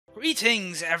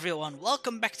Greetings everyone,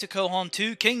 welcome back to Kohan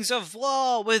 2 Kings of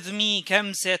War with me,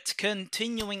 Kemset,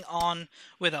 continuing on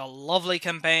with a lovely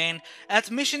campaign at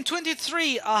Mission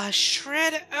 23, a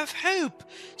shred of hope.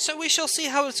 So we shall see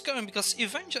how it's going, because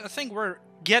eventually I think we're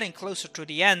getting closer to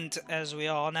the end as we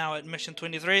are now at Mission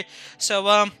 23.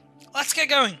 So let's get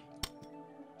going.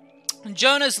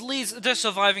 Jonas leads the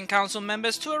surviving council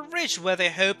members to a ridge where they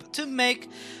hope to make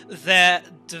their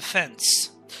defense.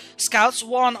 Scouts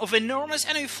warn of enormous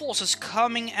enemy forces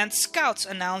coming, and scouts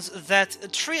announce that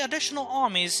 3 additional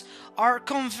armies are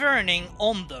converging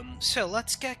on them. So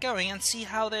let's get going and see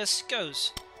how this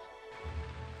goes.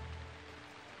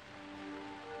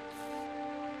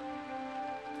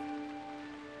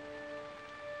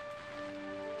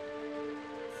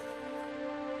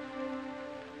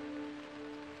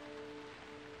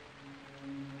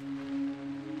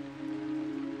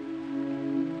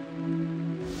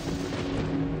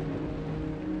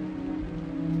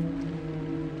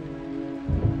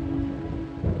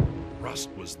 Rust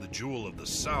was the jewel of the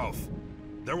South.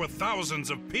 There were thousands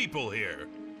of people here.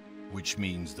 Which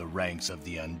means the ranks of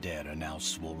the undead are now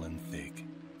swollen thick.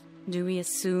 Do we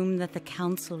assume that the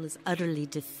council is utterly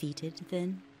defeated,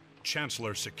 then?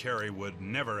 Chancellor Sakari would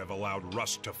never have allowed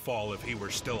Rust to fall if he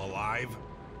were still alive.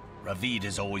 Ravid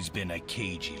has always been a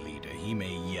cagey leader. He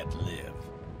may yet live.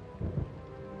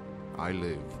 I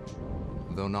live,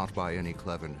 though not by any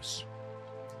cleverness.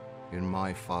 In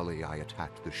my folly, I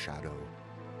attacked the Shadow,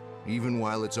 even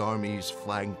while its armies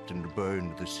flanked and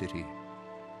burned the city.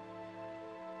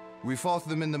 We fought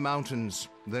them in the mountains,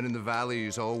 then in the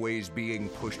valleys, always being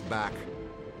pushed back.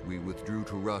 We withdrew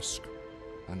to Rusk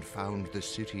and found the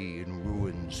city in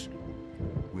ruins.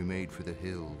 We made for the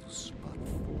hills, but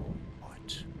for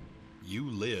what?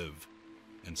 You live,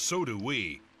 and so do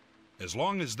we. As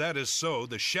long as that is so,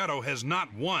 the Shadow has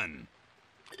not won.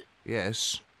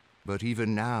 Yes, but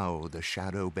even now the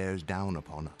Shadow bears down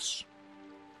upon us.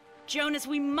 Jonas,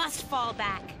 we must fall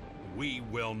back! We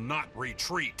will not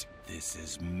retreat. This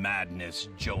is madness,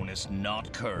 Jonas,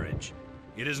 not courage.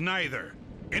 It is neither.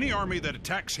 Any army that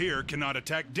attacks here cannot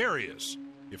attack Darius.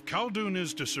 If Khaldun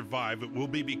is to survive, it will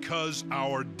be because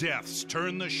our deaths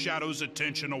turn the Shadow's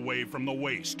attention away from the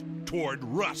waste, toward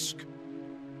Rusk.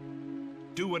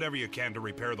 Do whatever you can to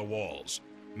repair the walls.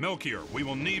 Melchior, we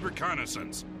will need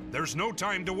reconnaissance. There's no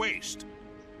time to waste.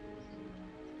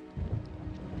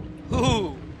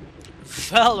 Ooh,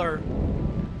 valor,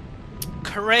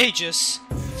 courageous,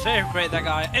 very great that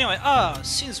guy. Anyway,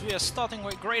 since we are starting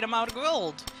with a great amount of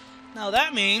gold, now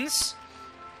that means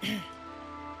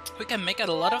we can make a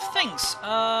lot of things.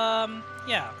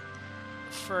 Yeah.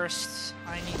 First,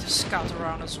 I need to scout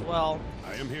around as well.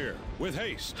 I am here, with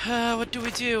haste. What do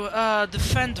we do?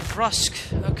 Defend Rusk.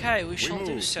 Okay, we shall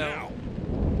do so. Now.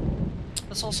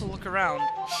 Let's also look around.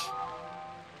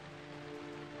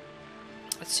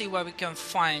 Let's see what we can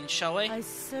find, shall we? I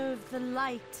serve the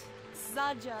light.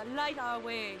 Zaja, light our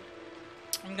way.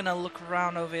 I'm gonna look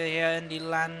around over here in the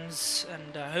lands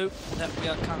and hope that we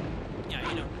can,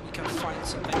 we can find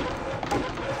something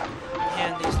here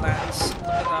in these lands. Look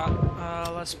at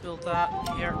that. Let's build that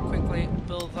here quickly.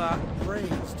 Build that.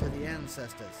 Praise to the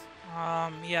ancestors.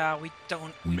 Yeah, we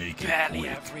don't. We Make it barely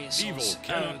quick. have resources. Evil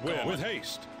cannot win. With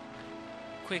haste.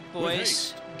 Quick,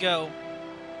 boys, go.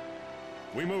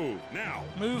 We move, now.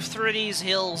 Move through these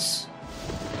hills.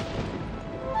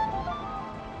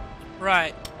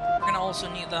 Right, we're gonna also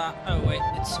need that. Oh wait,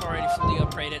 it's already fully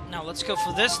upgraded. Now let's go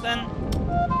for this then.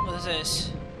 What is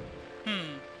this?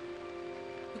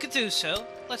 We could do so.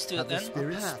 Let's do it The then.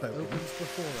 spirit opens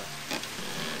before us.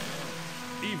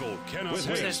 Evil cannot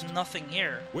So there's nothing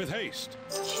here. With haste.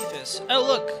 Jeepers. Oh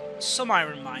look, some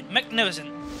iron mine.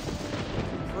 Magnificent.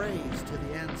 Praise to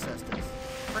the ancestors.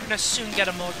 We're gonna soon get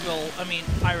a more gold.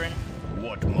 Iron.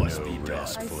 What must be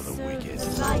best I for the serve wicked?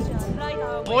 the light, light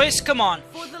our way. Boys, come on.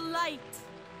 For the light.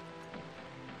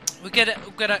 We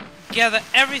gotta gather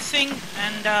everything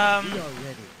and We are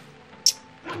ready.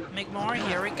 make more.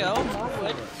 Here we go. More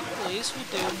wood. Please, we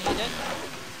do need it.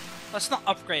 Let's not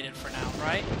upgrade it for now,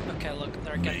 right? Okay, look,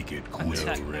 they're getting Make it quick.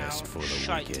 attacked No rest now. for the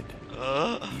Shite. wicked.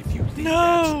 If you think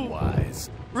No! that's wise.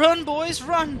 Run, boys,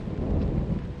 run!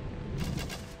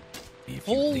 If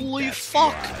you think Holy that's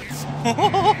fuck! wise.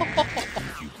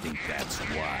 If you think that's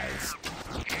wise.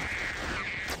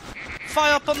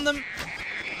 Fire up on them!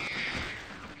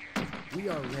 We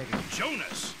are ready.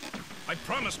 Jonas! I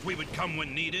promised we would come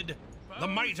when needed. The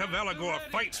might of Eligor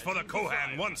fights for the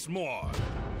Kohan once more.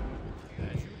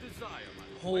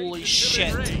 Holy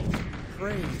shit.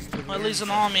 Praise to the At least an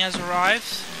army has arrived.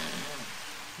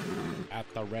 At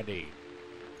the ready.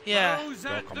 Yeah.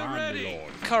 Your command, my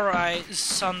lord. Karai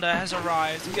Sunder has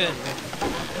arrived. Good.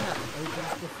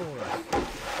 before us.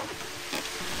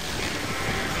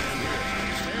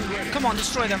 Come on,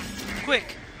 destroy them.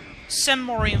 Quick. Send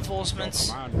more reinforcements.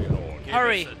 Command me, Lord.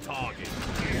 Hurry. Give us a target.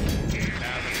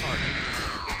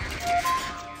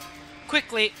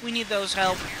 Quickly, we need those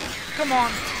help. Come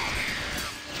on.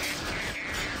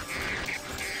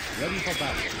 Ready for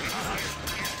battle.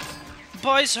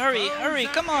 Boys, hurry, hurry,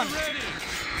 come on.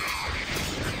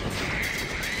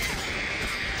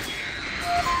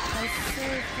 I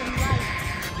serve the light.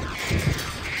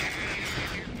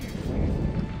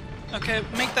 Okay,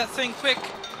 make that thing quick.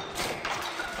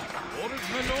 Orders,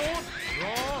 my lord.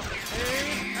 Draw,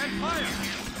 aim, and fire.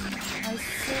 I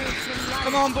serve the light.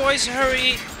 Come on, boys,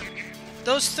 hurry.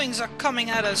 Those things are coming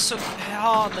at us so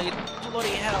hardly. Bloody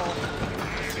hell.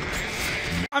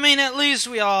 I mean, at least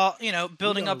we are, you know,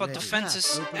 building up our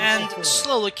defenses and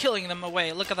slowly killing them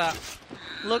away. Look at that.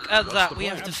 Look at that. We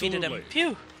have defeated them.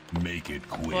 Pew. Make it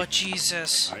quick. Oh,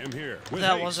 Jesus. I am here.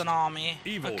 That was an army.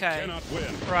 Evil Okay. cannot win.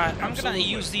 Right, I'm gonna Absolutely.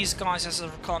 use these guys as a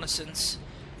reconnaissance.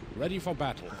 Ready for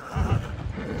battle.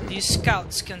 These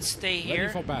scouts can stay Ready here.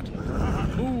 for battle.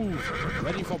 Move.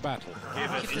 Ready for battle.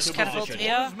 Keep this catapult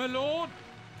here. my lord.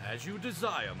 As you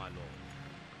desire, my lord.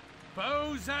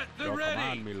 Bows at the Your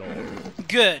command, me lord.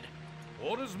 Good.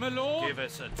 Orders, my lord. Give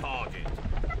us a target.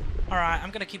 Alright,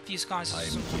 I'm gonna keep these guys as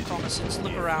some reconnaissance.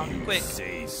 Look around, quick.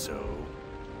 Say so.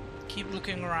 Keep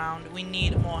looking around. We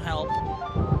need more help.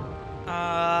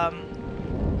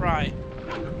 Right.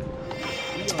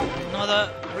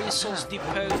 Another resource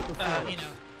depot, you know,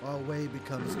 Our way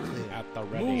becomes clear. At the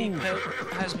ready. depot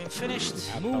has been finished.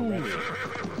 At the ready.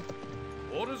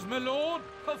 Orders, my lord.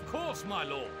 Of course, my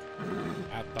lord.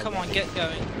 At the Come on, ready. get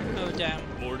going. Oh, damn.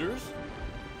 Orders?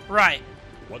 Right.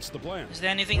 What's the plan? Is there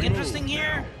anything interesting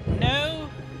here? No?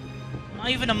 Not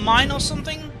even a mine or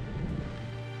something?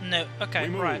 No. Okay, We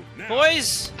move right. now.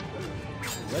 Boys,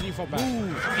 Ready for battle.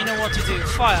 you know what to do.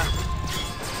 Fire.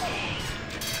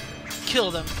 Kill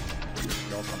them.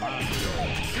 Your command, me lord.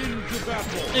 Into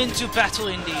battle. Into battle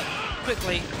indeed.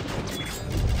 Quickly.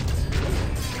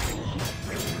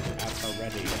 At the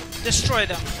ready. Destroy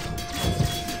them.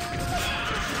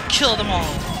 Kill them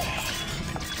all.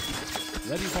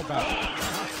 Ready for battle.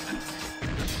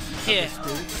 Here.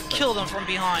 Kill them from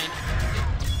behind.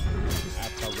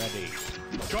 At the ready.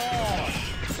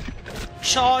 Charge!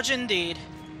 Charge indeed.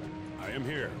 I am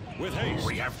here. With haste.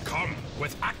 We have come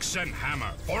with axe and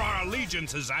hammer, for our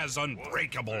allegiance is as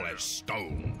unbreakable as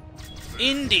stone.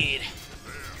 Indeed.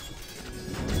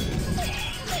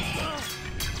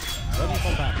 Ready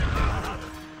for battle.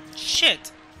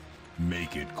 Shit.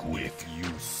 Make it quick. If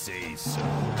you say so.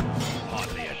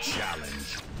 Hardly a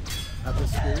challenge. Have the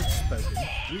spirits spoken?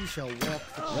 We shall walk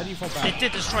the Ready for They battle.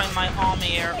 did destroy my army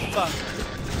here. Fuck.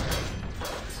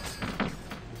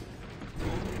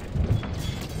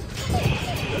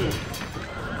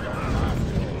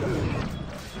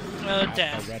 Oh, At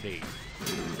damn. the ready.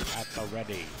 At the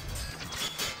ready.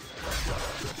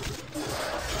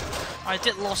 I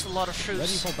did lost a lot of Ready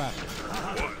troops. for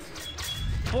battle.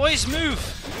 Boys, move!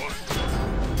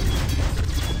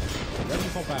 Ready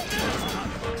for battle.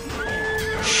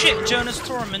 Shit, Jonas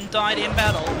Tormund died in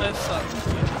battle. Oh, fuck.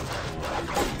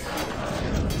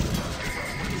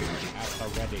 At the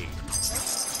ready.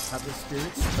 Have the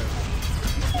spirits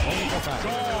spoken? Ready for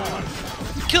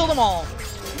battle. Kill them all!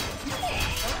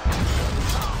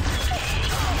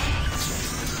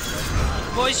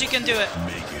 Boys, you can do it.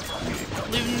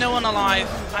 Leave no one alive.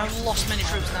 I've lost many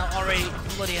troops now already.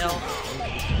 Bloody hell.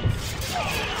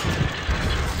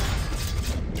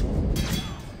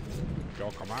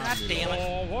 Your command, God me damn lord.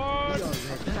 it. We are ready.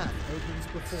 The path opens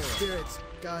before us. Spirits,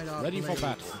 guide our Ready for blades.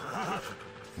 battle.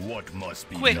 What must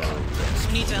be Quick. done?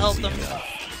 We need to help them.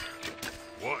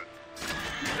 What?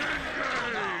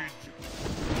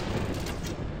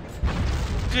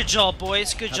 Good job,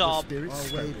 boys. Good Have job. the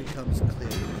spirits our way becomes clear.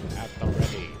 At the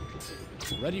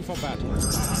ready. Ready for battle.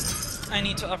 I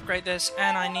need to upgrade this,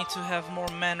 and I need to have more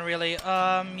men, really.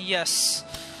 Yes.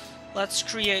 Let's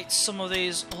create some of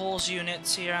these horse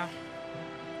units here.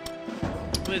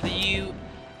 With you,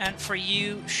 and for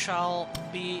you shall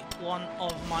be one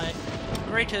of my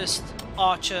greatest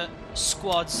archer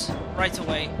squads right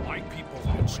away. My people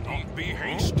must not be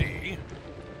hasty.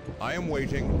 I am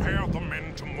waiting. Prepare the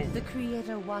men to move. The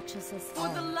Creator watches us For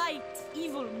the all. light,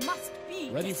 evil must be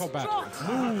Ready for destroyed.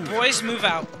 battle. Boys, move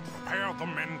out. Prepare the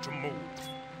men to move.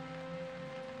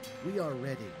 We are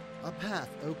ready. A path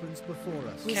opens before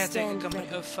us. We Caretaker stand company.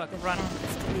 ready. Oh fuck, The run.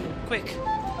 path is clear. Quick.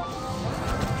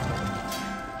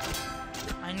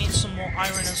 I need some more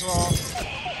iron as well.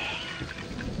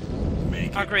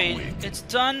 Make it Agreed. quick. It's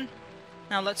done.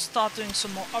 Now let's start doing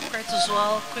some more upgrades as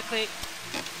well, quickly.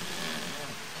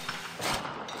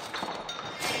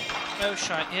 Oh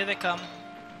shit, here they come.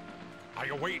 I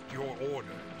await your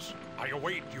orders. I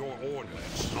await your orders.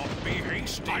 Let's not be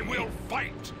hasty. I will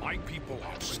fight. My people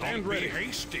have stand ready. Be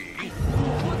hasty.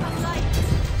 For the light.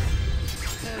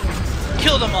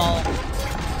 Kill them all.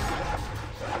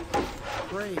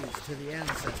 Praise to the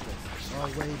ancestors. Our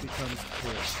way becomes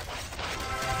clear.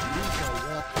 We shall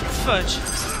walk. Fudge.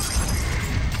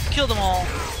 Kill them all.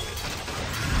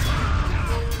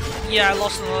 Yeah, I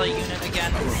lost another unit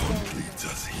again. Kohan leads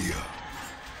us here.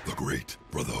 The great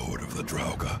brotherhood of the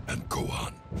Draugr and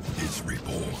Kohan is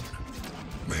reborn.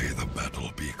 May the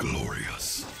battle be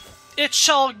glorious. It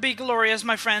shall be glorious,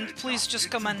 my friend. Please just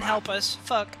come and help us.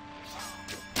 Fuck.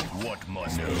 What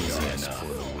must be done?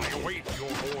 I await your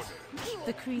orders.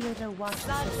 The Creator watches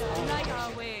us Saja, all. light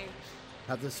our way.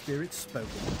 Have the spirits spoken?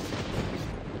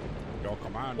 Your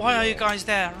command. Why are you guys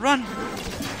there? Run! I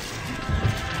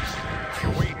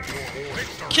await your orders.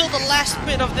 Kill the last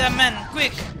bit of their men,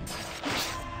 quick!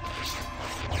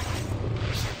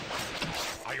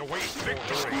 I await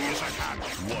victory is at hand.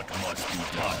 What must be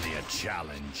done? Hardly a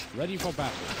challenge. Ready for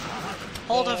battle.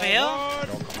 Hold of here. Your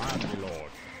command, my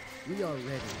lord. We are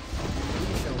ready.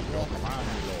 We shall walk. Command,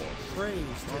 my lord.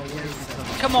 Praise to the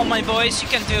ancestors. Come on, my boys, you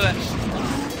can do it.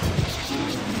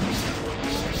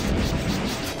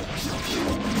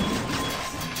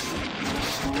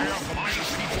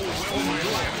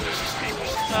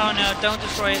 Oh no, don't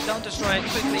destroy it, don't destroy it.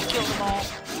 Quickly, kill them all.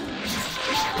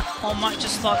 I might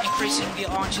just start increasing the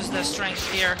archers their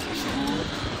strength here.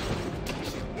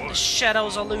 The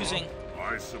shadows are losing.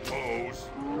 I suppose.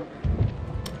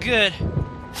 Good.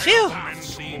 Phew! That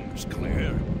seems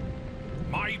clear.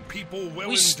 My people will We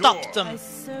endure. stopped them. I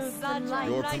serve the Saja, light.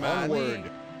 light our way.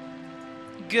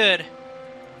 Good.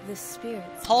 The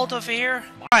spirits. Hold over here.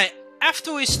 Alright,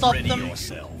 after we stop Ready them...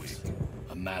 yourselves.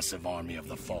 A massive army of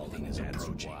the fallen is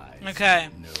approaching. Okay,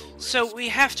 so we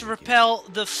have to repel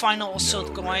the final assault,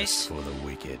 No guys. rest for the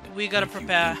wicked. We gotta If you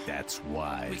prepare. think that's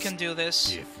wise. We can do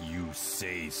this. If you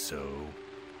say so.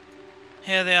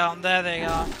 Here they are, there they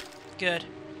are. Good.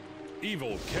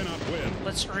 Evil cannot win.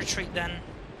 Let's retreat then.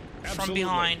 From Absolutely.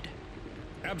 behind.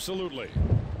 Absolutely.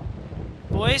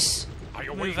 Boys, I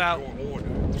await move out. your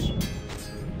orders.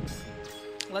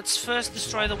 Let's first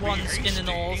destroy the ones in the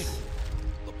north.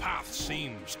 The path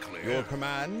seems clear. Your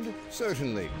command?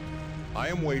 Certainly. I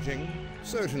am waiting.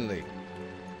 Certainly.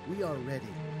 We are ready.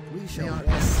 We shall walk. The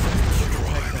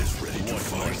tribe is ready to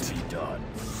fight. Be done.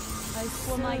 I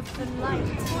for my the light.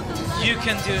 For the light. You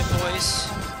can do it, boys.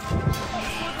 For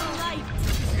the light.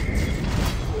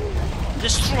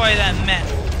 Destroy them, men.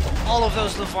 All of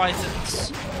those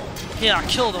Leviathans. Here,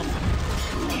 kill them.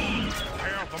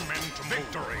 Prepare the men to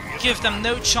victory. Give them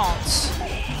no chance.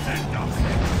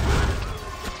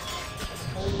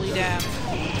 Holy damn.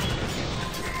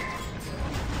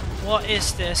 What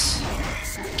is this?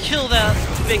 Kill the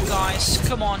big guys.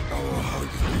 Come on.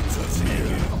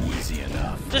 Easy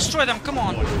enough. Destroy them. Come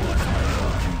on.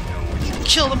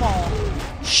 Kill them all.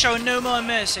 Show no more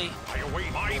mercy. I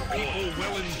await. My people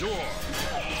will endure.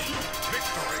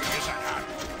 Victory is at hand.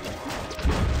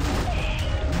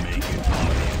 Make it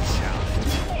hardly a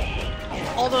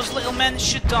challenge. All those little men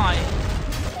should die.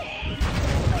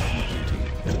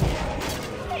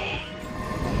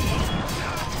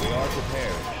 We are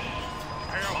prepared.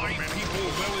 My people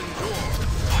will endure.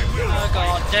 I will. Oh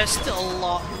god, there's still a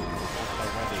lot.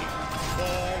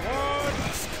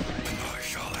 I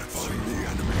shall find the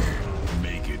enemy.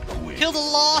 Make it quick. Kill the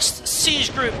last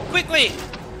siege group, quickly!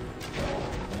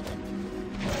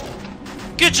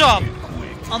 Good job!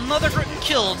 Another group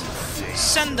killed.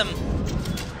 Send them. Your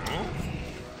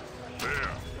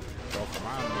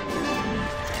command, my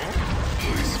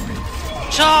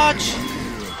lord. Charge!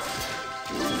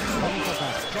 Ready for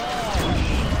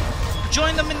battle.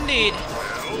 Join them indeed.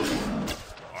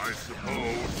 I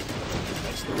suppose.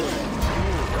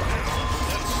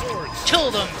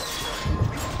 Kill them.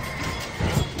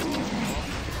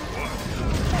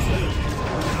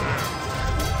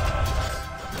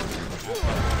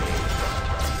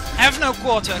 Have no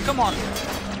quarter, come on.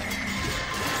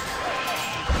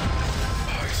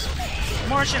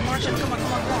 March in, come on, come on,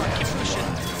 come on. Keep pushing.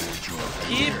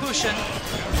 Keep pushing.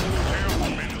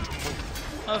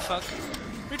 Oh fuck.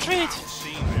 Retreat!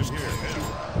 Scene is here.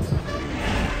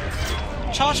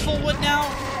 Charge forward now.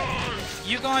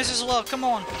 You guys as well, come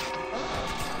on.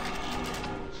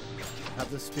 Have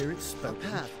the spirits spoken?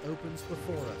 A path opens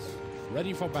before us.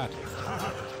 Ready for battle.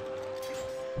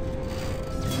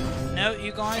 No,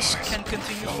 you guys can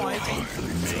continue fighting.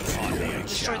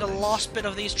 Destroy the last bit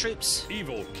of these troops.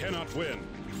 Evil cannot win.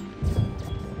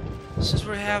 Since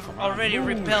we have already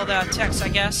repelled their attacks, I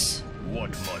guess. What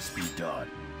must be done?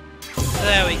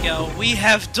 There we go. We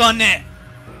have done it.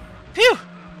 Phew!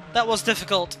 That was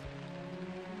difficult.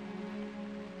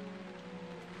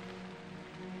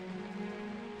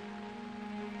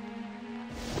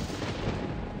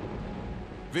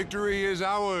 Victory is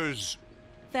ours.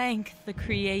 Thank the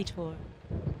Creator.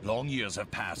 Long years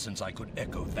have passed since I could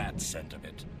echo that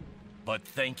sentiment. But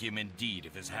thank him indeed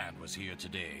if his hand was here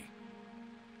today.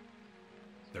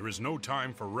 There is no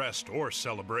time for rest or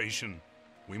celebration.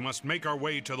 We must make our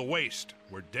way to the waste,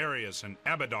 where Darius and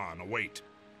Abaddon await.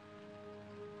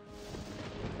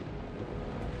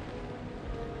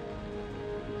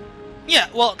 Yeah,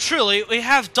 well, truly, we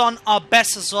have done our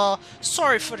best as well.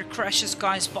 Sorry for the crashes,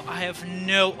 guys, but I have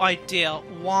no idea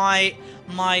why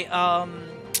my,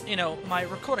 my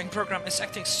recording program is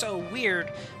acting so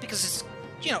weird, because it's,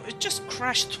 it just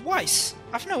crashed twice.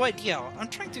 I have no idea. I'm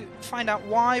trying to find out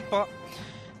why, but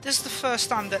this is the first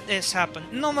time that this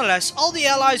happened. Nonetheless, all the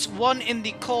allies won in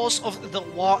the cause of the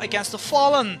war against the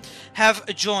Fallen have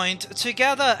joined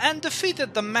together and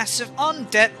defeated the massive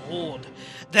undead horde.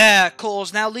 Their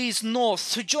cause now leads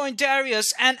north to join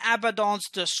Darius and Abaddon's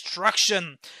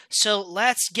destruction. So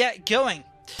let's get going.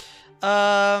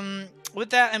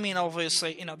 With that, I mean,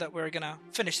 obviously, that we're gonna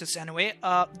finish this anyway.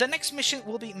 The next mission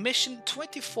will be mission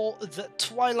 24, the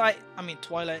Twilight.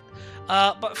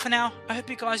 But for now, I hope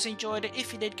you guys enjoyed it.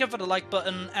 If you did, give it a like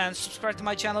button and subscribe to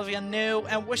my channel if you're new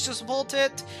and wish to support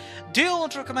it. Do you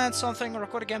want to recommend something or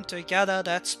record a game together?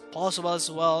 That's possible as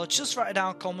well. Just write it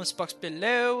down in the comments box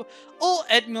below or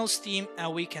add me on Steam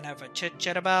and we can have a chit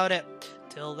chat about it.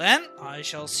 Till then, I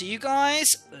shall see you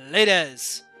guys later.